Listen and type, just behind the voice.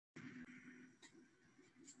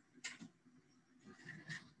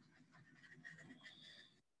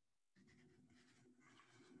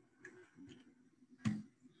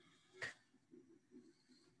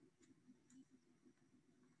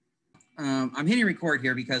I'm hitting record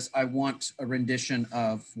here because I want a rendition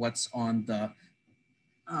of what's on the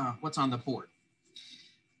board.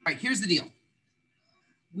 All right, here's the deal.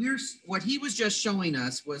 What he was just showing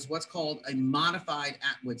us was what's called a modified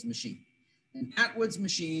Atwood's machine. An Atwood's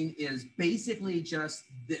machine is basically just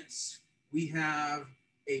this. We have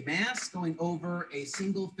a mass going over a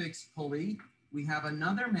single fixed pulley. We have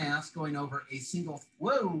another mass going over a single,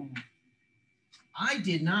 whoa. I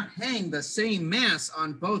did not hang the same mass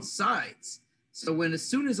on both sides. So as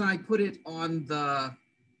soon as I put it on the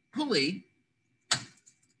pulley,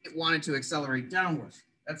 it wanted to accelerate downward.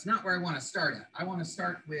 That's not where I want to start at. I want to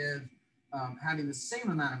start with having the same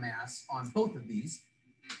amount of mass on both of these.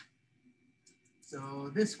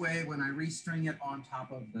 So this way, when I restring it on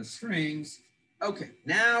top of the strings, okay,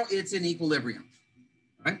 now it's in equilibrium,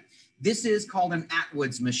 right? This is called an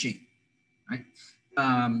Atwood's machine, right?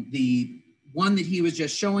 The one that he was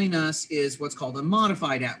just showing us is what's called a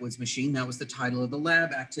modified Atwood's machine. That was the title of the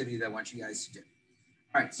lab activity that I want you guys to do.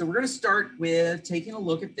 All right, so we're going to start with taking a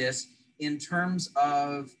look at this in terms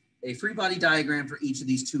of a free body diagram for each of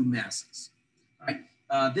these two masses. All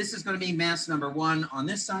right, this is going to be mass number 1 on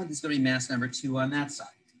this side. This is going to be mass number 2 on that side.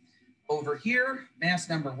 Over here, mass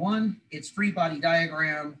number 1, its free body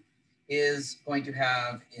diagram is going to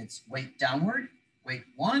have its weight downward, weight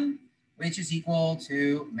 1, which is equal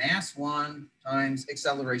to mass 1 times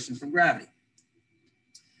acceleration from gravity.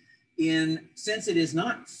 Since it is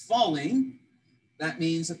not falling, that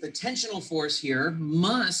means that the tensional force here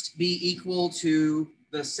must be equal to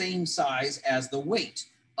the same size as the weight.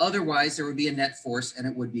 Otherwise, there would be a net force and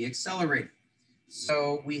it would be accelerating.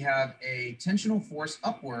 So we have a tensional force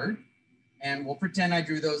upward, and we'll pretend I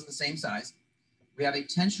drew those the same size. We have a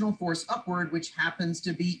tensional force upward, which happens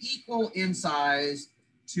to be equal in size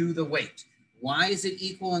to the weight. Why is it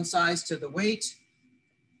equal in size to the weight?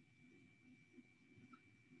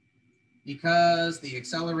 Because the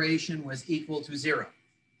acceleration was equal to 0.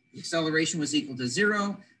 The acceleration was equal to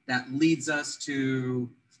 0. That leads us to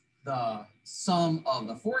the sum of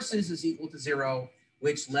the forces is equal to 0,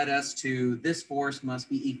 which led us to this force must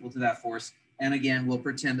be equal to that force. And again, we'll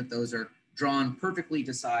pretend that those are drawn perfectly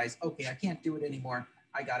to size. Okay, I can't do it anymore.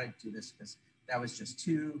 I got to do this because that was just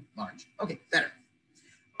too large. Okay, better.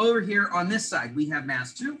 Over here on this side, we have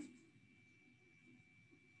mass 2.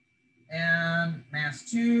 And mass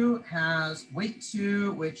 2 has weight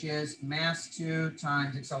 2, which is mass 2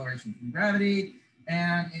 times acceleration from gravity.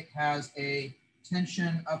 And it has a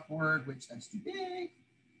tension upward, which that's too big.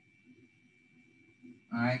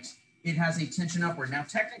 All right, it has a tension upward. Now,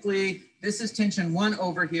 technically, this is tension 1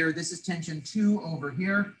 over here. This is tension 2 over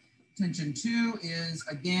here. Tension 2 is,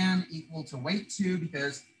 again, equal to weight 2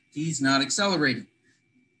 because he's not accelerating.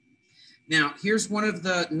 Now, here's one of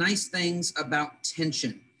the nice things about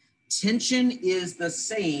tension. Tension is the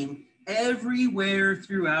same everywhere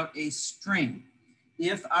throughout a string.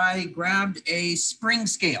 If I grabbed a spring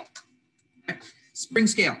scale, spring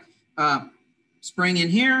in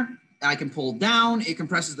here, I can pull down, it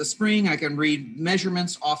compresses the spring, I can read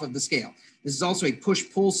measurements off of the scale. This is also a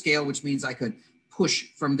push-pull scale, which means I could push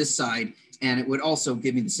from this side and it would also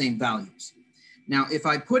give me the same values. Now, if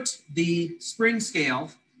I put the spring scale,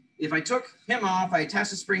 if I took him off, I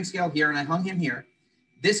attached the spring scale here and I hung him here,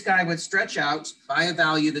 this guy would stretch out by a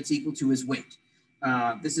value that's equal to his weight.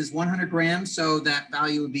 This is 100 grams, so that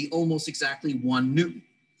value would be almost exactly 1 Newton.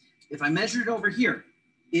 If I measured it over here,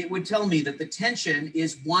 it would tell me that the tension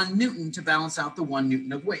is 1 Newton to balance out the 1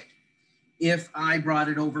 Newton of weight. If I brought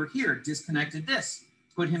it over here, disconnected this,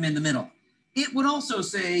 put him in the middle, it would also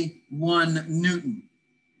say 1 Newton.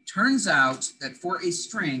 Turns out that for a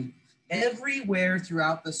string, everywhere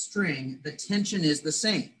throughout the string, the tension is the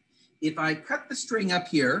same. If I cut the string up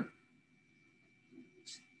here,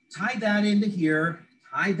 tie that into here,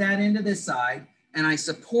 tie that into this side, and I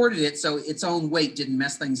supported it so its own weight didn't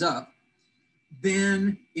mess things up,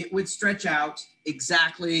 then it would stretch out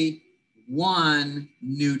exactly 1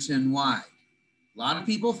 Newton wide. A lot of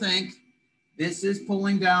people think this is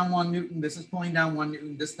pulling down 1 Newton, this is pulling down 1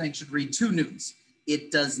 Newton, this thing should read 2 Newtons.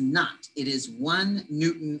 It does not. It is 1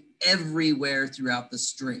 Newton everywhere throughout the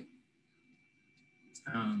string.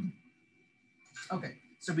 Okay,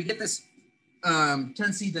 so we get this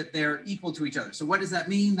tendency that they're equal to each other. So what does that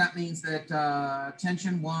mean? That means that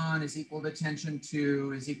tension 1 is equal to tension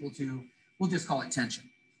 2 is equal to, we'll just call it tension.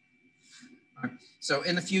 All right. So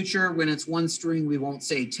in the future, when it's one string, we won't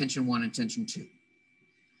say tension 1 and tension 2.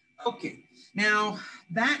 Okay, now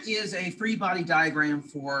that is a free body diagram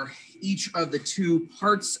for each of the 2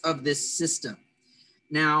 parts of this system.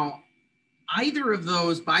 Now, either of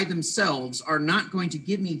those by themselves are not going to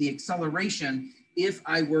give me the acceleration if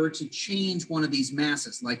I were to change one of these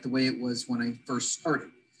masses, like the way it was when I first started.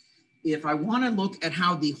 If I want to look at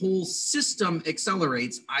how the whole system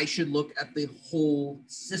accelerates, I should look at the whole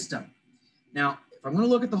system. Now, if I'm going to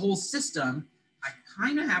look at the whole system, I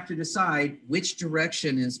kind of have to decide which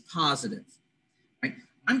direction is positive. Right?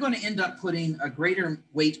 I'm going to end up putting a greater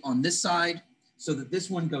weight on this side so that this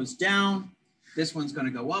one goes down. This one's going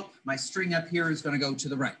to go up. My string up here is going to go to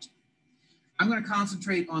the right. I'm going to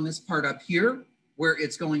concentrate on this part up here where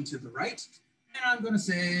it's going to the right. And I'm going to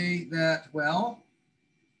say that, well,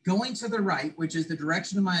 going to the right, which is the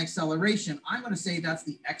direction of my acceleration, I'm going to say that's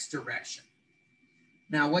the x direction.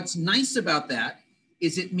 Now, what's nice about that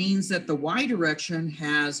is it means that the y direction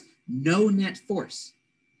has no net force.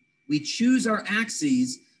 We choose our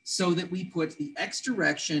axes so that we put the x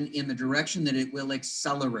direction in the direction that it will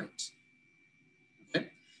accelerate. Okay?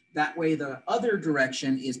 That way, the other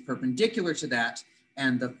direction is perpendicular to that,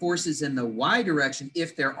 and the forces in the y direction,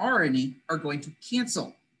 if there are any, are going to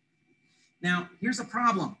cancel. Now, here's a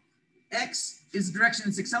problem. X is the direction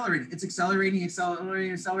it's accelerating. It's accelerating,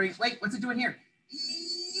 accelerating, accelerating. Wait, what's it doing here?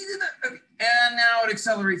 And now it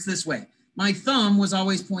accelerates this way. My thumb was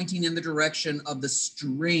always pointing in the direction of the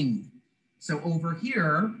string. So over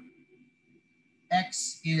here,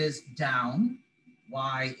 X is down,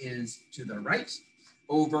 Y is to the right.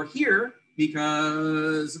 Over here,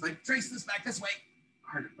 because if I trace this back this way,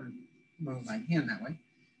 hard to move my hand that way,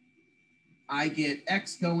 I get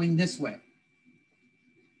X going this way.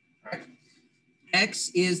 Right.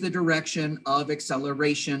 X is the direction of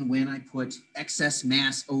acceleration when I put excess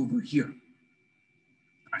mass over here.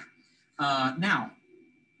 Right. Now,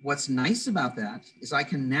 what's nice about that is I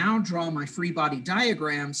can now draw my free body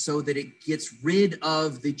diagram so that it gets rid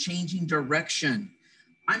of the changing direction.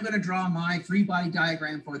 I'm going to draw my free body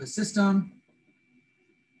diagram for the system.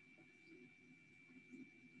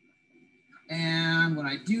 And when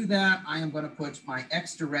I do that, I am going to put my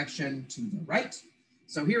x direction to the right.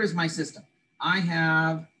 So here is my system. I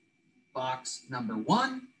have box number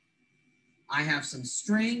 1. I have some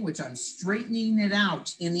string, which I'm straightening it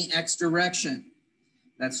out in the x direction.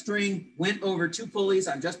 That string went over 2 pulleys.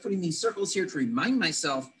 I'm just putting these circles here to remind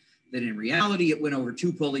myself that in reality, it went over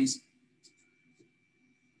 2 pulleys.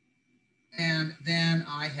 And then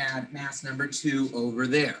I had mass number 2 over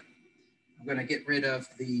there. I'm going to get rid of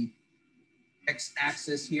the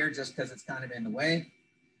x-axis here just because it's kind of in the way.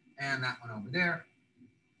 And that one over there.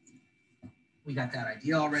 We got that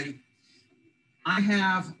idea already. I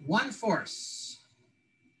have one force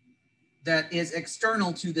that is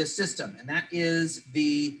external to this system, and that is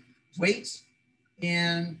the weight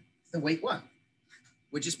in the weight 1,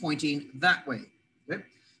 which is pointing that way. Okay.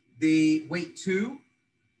 The weight 2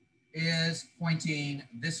 is pointing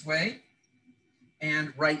this way.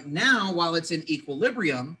 And right now, while it's in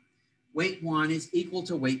equilibrium, weight 1 is equal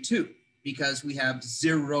to weight 2 because we have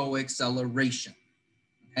 0 acceleration.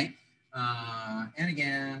 Okay. And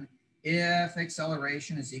again, if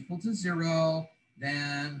acceleration is equal to 0,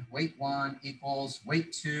 then weight 1 equals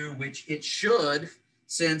weight 2, which it should,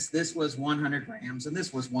 since this was 100 grams and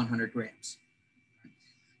this was 100 grams.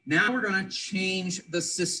 Now we're going to change the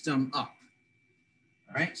system up.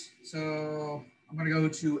 All right, so I'm going to go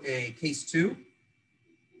to a case 2.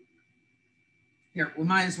 Here, we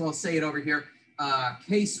might as well say it over here.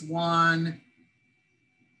 Case 1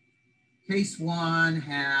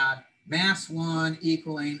 had mass 1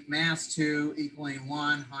 equaling mass 2 equaling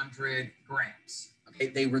 100 grams. Okay,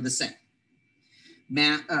 they were the same.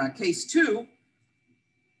 Case 2,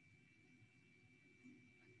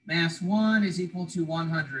 mass 1 is equal to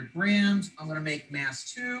 100 grams. I'm going to make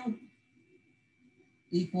mass 2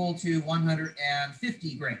 equal to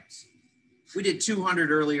 150 grams. We did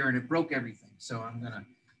 200 earlier and it broke everything. So I'm going to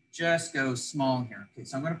just go small here. Okay,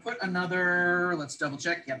 so I'm going to put another, let's double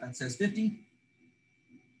check. Yep, that says 50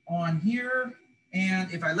 on here.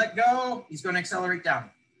 And if I let go, he's going to accelerate down.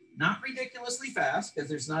 Not ridiculously fast because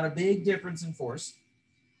there's not a big difference in force.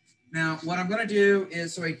 Now, what I'm going to do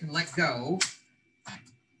is so I can let go,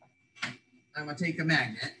 I'm going to take a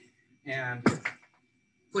magnet and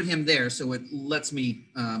put him there so it lets me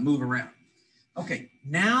move around. Okay,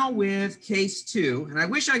 now with case 2, and I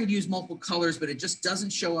wish I could use multiple colors, but it just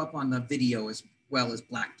doesn't show up on the video as well as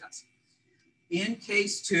black does. In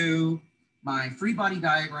case 2, my free body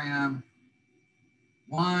diagram,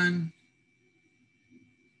 1.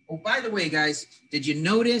 Oh, by the way, guys, did you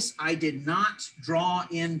notice I did not draw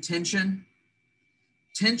in tension?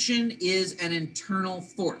 Tension is an internal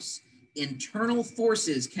force. Internal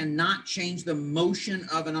forces cannot change the motion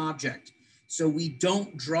of an object, so we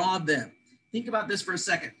don't draw them. Think about this for a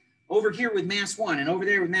second. Over here with mass 1 and over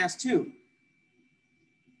there with mass 2.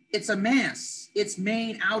 It's a mass. It's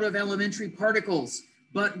made out of elementary particles,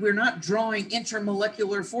 but we're not drawing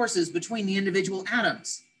intermolecular forces between the individual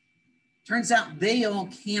atoms. Turns out they all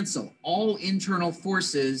cancel. All internal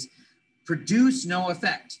forces produce no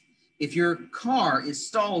effect. If your car is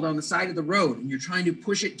stalled on the side of the road and you're trying to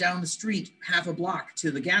push it down the street half a block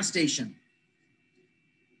to the gas station,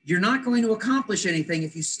 you're not going to accomplish anything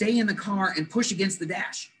if you stay in the car and push against the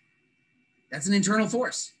dash. That's an internal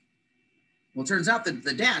force. Well, it turns out that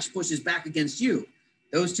the dash pushes back against you.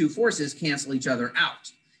 Those two forces cancel each other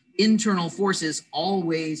out. Internal forces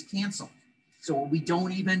always cancel. So we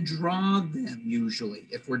don't even draw them usually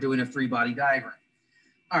if we're doing a free body diagram.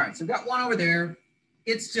 All right, so I've got one over there.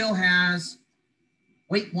 It still has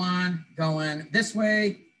weight 1 going this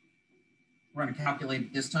way. We're going to calculate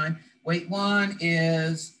it this time. Weight 1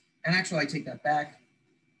 is, and actually I take that back.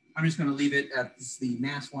 I'm just going to leave it at the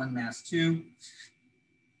mass 1, mass 2.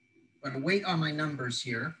 I'm going to wait on my numbers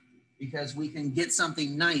here because we can get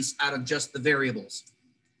something nice out of just the variables.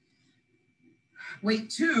 Weight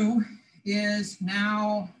 2 is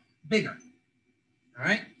now bigger, all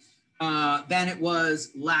right, than it was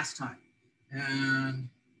last time. And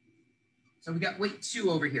so we got weight 2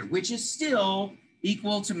 over here, which is still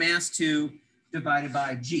equal to mass 2 divided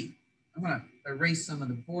by G. I'm going to erase some of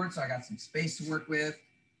the board so I got some space to work with.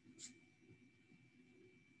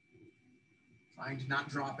 Trying to not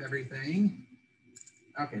drop everything.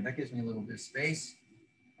 Okay, that gives me a little bit of space.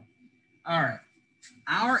 All right,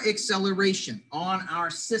 our acceleration on our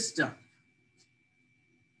system.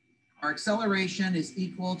 Our acceleration is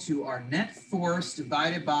equal to our net force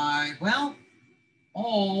divided by, well,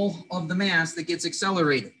 all of the mass that gets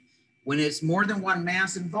accelerated. When it's more than one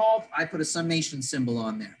mass involved, I put a summation symbol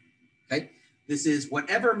on there, okay? This is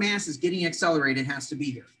whatever mass is getting accelerated has to be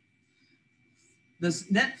here. This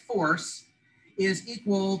net force is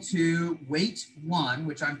equal to weight 1,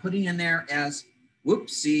 which I'm putting in there as,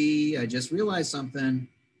 whoopsie, I just realized something.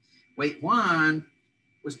 Weight 1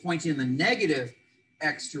 was pointing in the negative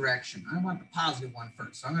X direction. I want the positive one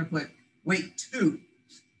first. So I'm going to put weight 2.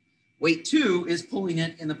 Weight 2 is pulling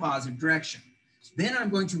it in the positive direction. Then I'm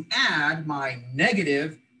going to add my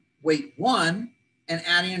negative weight 1, and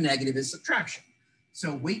adding a negative is subtraction.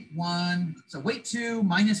 So weight 2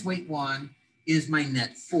 minus weight 1 is my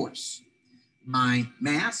net force. My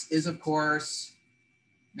mass is, of course,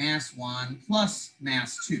 mass 1 plus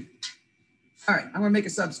mass 2. All right, I'm going to make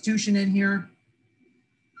a substitution in here.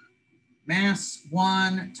 Mass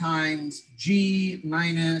 1 times G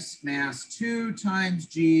minus mass 2 times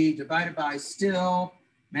G divided by still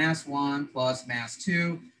mass 1 plus mass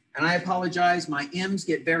 2. And I apologize, my M's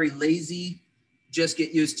get very lazy. Just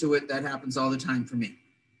get used to it. That happens all the time for me.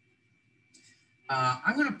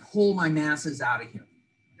 I'm going to pull my masses out of here,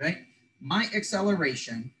 okay? My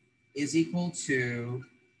acceleration is equal to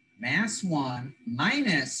mass 1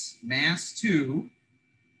 minus mass 2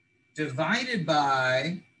 divided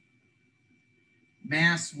by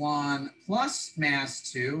mass 1 plus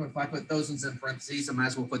mass 2. If I put those ones in parentheses, I might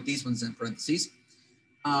as well put these ones in parentheses,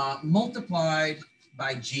 multiplied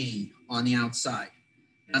by G on the outside.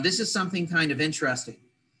 Now, this is something kind of interesting.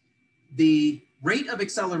 The rate of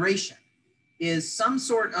acceleration is some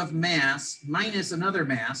sort of mass minus another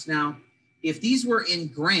mass. Now, if these were in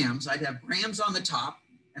grams, I'd have grams on the top,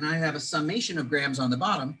 and I'd have a summation of grams on the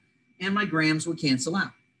bottom, and my grams would cancel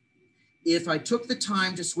out. If I took the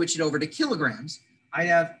time to switch it over to kilograms, I'd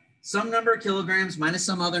have some number of kilograms minus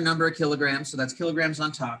some other number of kilograms, so that's kilograms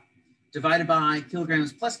on top, divided by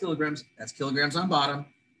kilograms plus kilograms, that's kilograms on bottom,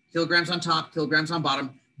 kilograms on top, kilograms on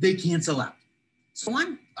bottom, they cancel out. So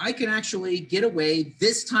I can actually get away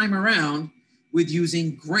this time around with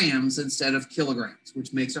using grams instead of kilograms,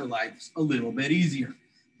 which makes our lives a little bit easier.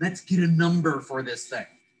 Let's get a number for this thing.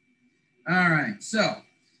 All right, so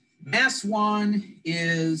mass 1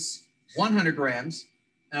 is 100 grams.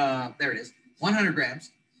 There it is, 100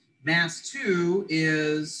 grams. Mass 2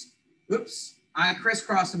 is, oops, I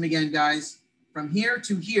crisscrossed them again, guys. From here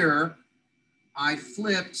to here, I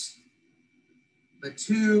flipped the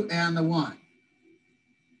 2 and the 1.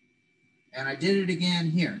 And I did it again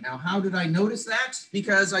here. Now, how did I notice that?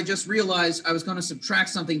 Because I just realized I was going to subtract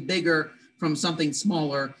something bigger from something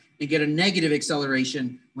smaller and get a negative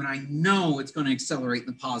acceleration when I know it's going to accelerate in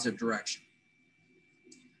the positive direction.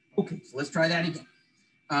 Okay, so let's try that again.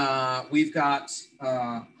 We've got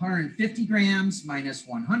 150 grams minus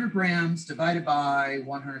 100 grams divided by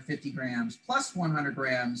 150 grams plus 100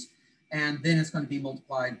 grams. And then it's going to be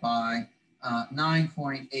multiplied by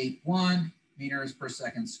 9.81 meters per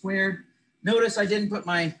second squared. Notice I didn't put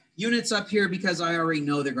my units up here because I already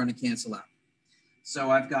know they're going to cancel out. So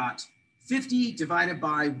I've got 50 divided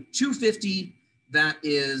by 250 that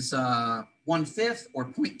is 1/5 or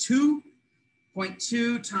 0.2.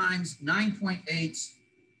 0.2 times 9.8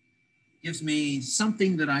 gives me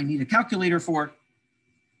something that I need a calculator for.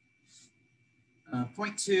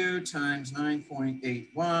 0.2 times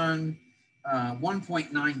 9.81,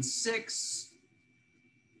 1.96.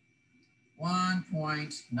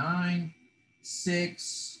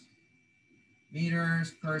 1.96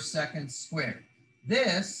 meters per second squared.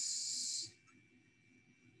 This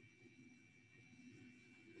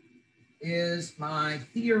is my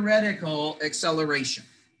theoretical acceleration.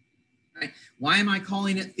 Right? Why am I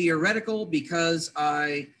calling it theoretical? Because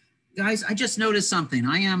guys, I just noticed something.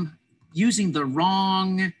 I am using the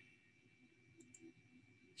wrong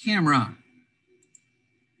camera.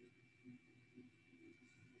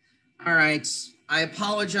 All right, I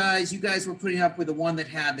apologize. You guys were putting up with the one that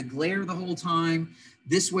had the glare the whole time.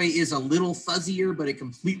 This way is a little fuzzier, but it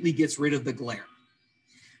completely gets rid of the glare,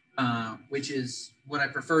 which is what I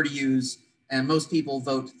prefer to use. And most people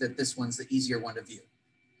vote that this one's the easier one to view.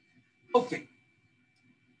 Okay,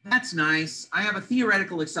 that's nice. I have a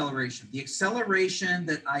theoretical acceleration. The acceleration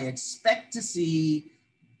that I expect to see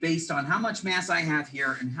based on how much mass I have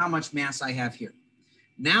here and how much mass I have here.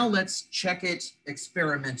 Now let's check it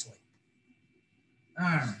experimentally. All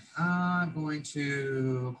right, I'm going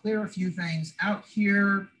to clear a few things out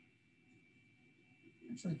here.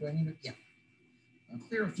 Actually, do I need to? Yeah, I'll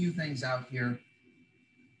clear a few things out here.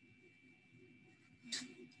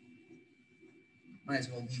 Might as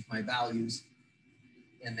well leave my values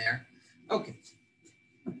in there. Okay.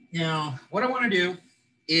 Now, what I want to do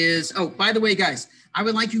is, oh, by the way, guys, I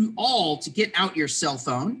would like you all to get out your cell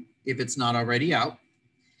phone, if it's not already out.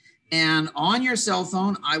 And on your cell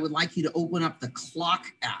phone, I would like you to open up the clock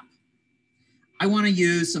app. I want to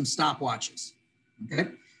use some stopwatches,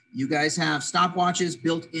 okay? You guys have stopwatches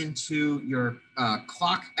built into your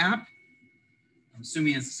clock app. I'm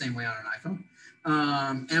assuming it's the same way on an iPhone.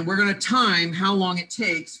 And we're going to time how long it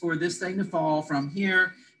takes for this thing to fall from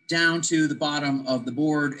here down to the bottom of the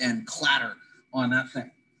board and clatter on that thing.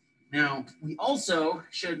 Now, we also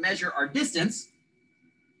should measure our distance.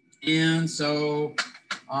 And so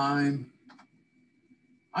I'm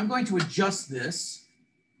going to adjust this.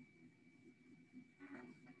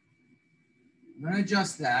 I'm going to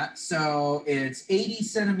adjust that. So it's 80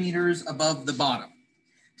 centimeters above the bottom.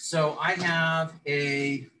 So I have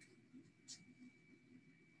a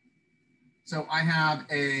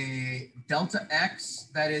delta X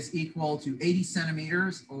that is equal to 80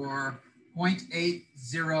 centimeters or 0.80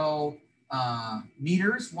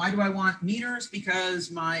 meters. Why do I want meters? Because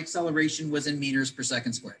my acceleration was in meters per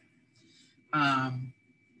second squared.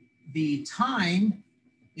 The time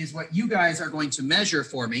is what you guys are going to measure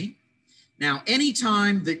for me. Now,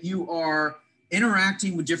 anytime that you are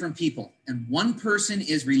interacting with different people and one person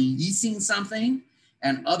is releasing something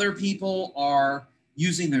and other people are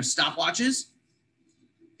using their stopwatches,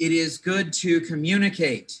 it is good to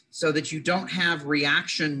communicate so that you don't have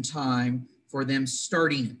reaction time for them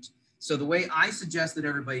starting it. So the way I suggest that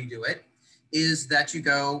everybody do it is that you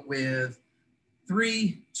go with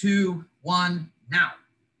 3, 2, 1, now.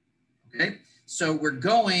 Okay, so we're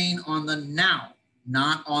going on the now,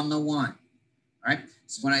 not on the one. All right,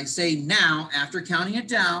 so when I say now, after counting it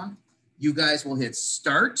down, you guys will hit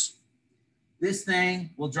start. This thing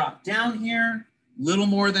will drop down here, little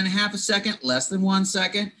more than half a second, less than 1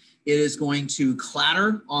 second. It is going to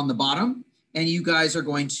clatter on the bottom, and you guys are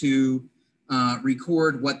going to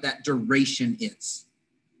record what that duration is.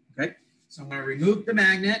 Okay, so I'm going to remove the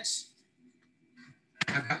magnet.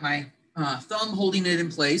 I've got my thumb holding it in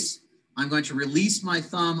place. I'm going to release my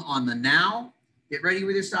thumb on the now. Get ready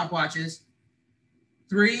with your stopwatches.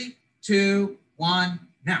 3, 2, 1,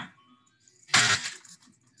 now.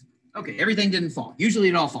 Okay, everything didn't fall. Usually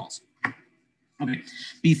it all falls. Okay,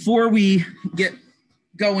 before we get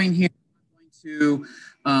going here, I'm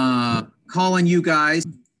going to call on you guys.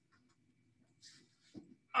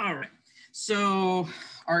 All right, so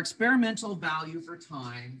our experimental value for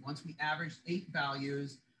time, once we averaged 8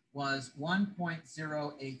 values, was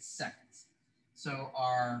 1.08 seconds. So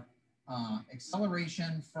our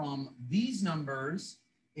acceleration from these numbers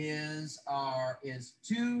is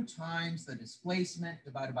 2 times the displacement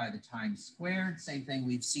divided by the time squared. Same thing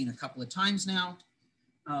we've seen a couple of times now.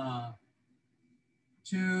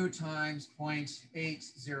 2 times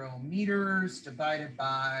 0.80 meters divided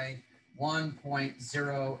by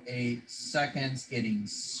 1.08 seconds getting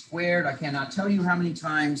squared. I cannot tell you how many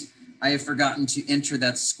times I have forgotten to enter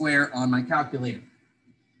that square on my calculator.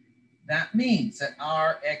 That means that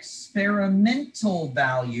our experimental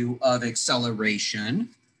value of acceleration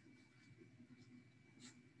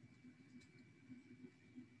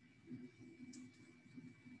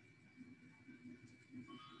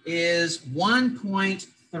is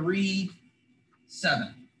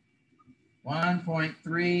 1.37.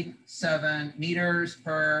 1.37 meters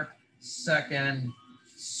per second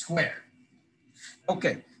squared.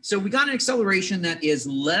 Okay, so we got an acceleration that is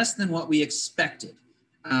less than what we expected.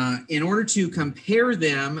 In order to compare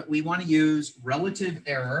them, we want to use relative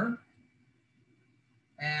error.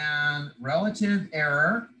 And relative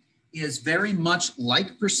error is very much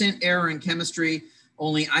like percent error in chemistry,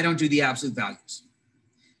 only I don't do the absolute values.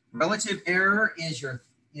 Relative error is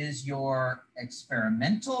your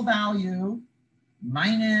experimental value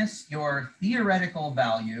minus your theoretical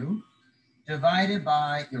value divided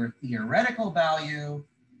by your theoretical value,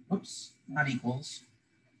 oops, not equals,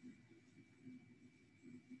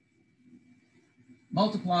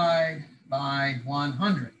 multiplied by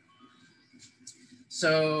 100.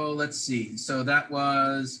 So let's see. So that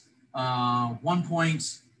was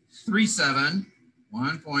 1.37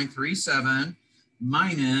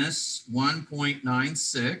 minus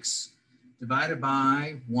 1.96 divided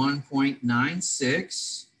by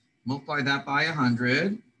 1.96. Multiply that by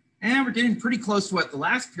 100. And we're getting pretty close to what the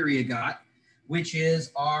last period got, which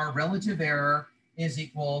is our relative error is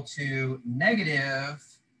equal to negative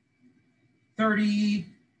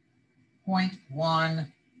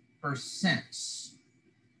 30.1%.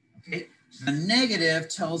 Okay, the negative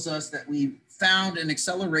tells us that we found an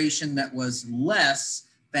acceleration that was less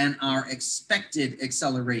than our expected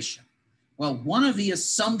acceleration. Well, one of the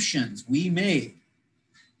assumptions we made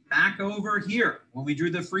back over here when we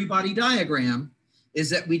drew the free body diagram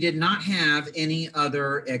is that we did not have any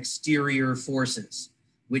other exterior forces,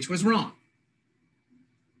 which was wrong.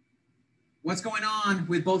 What's going on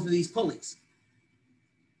with both of these pulleys?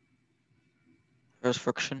 There's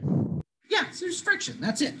friction. Yeah, so there's friction,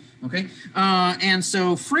 that's it, okay? And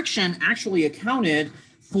so friction actually accounted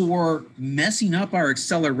for messing up our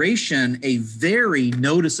acceleration a very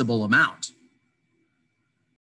noticeable amount.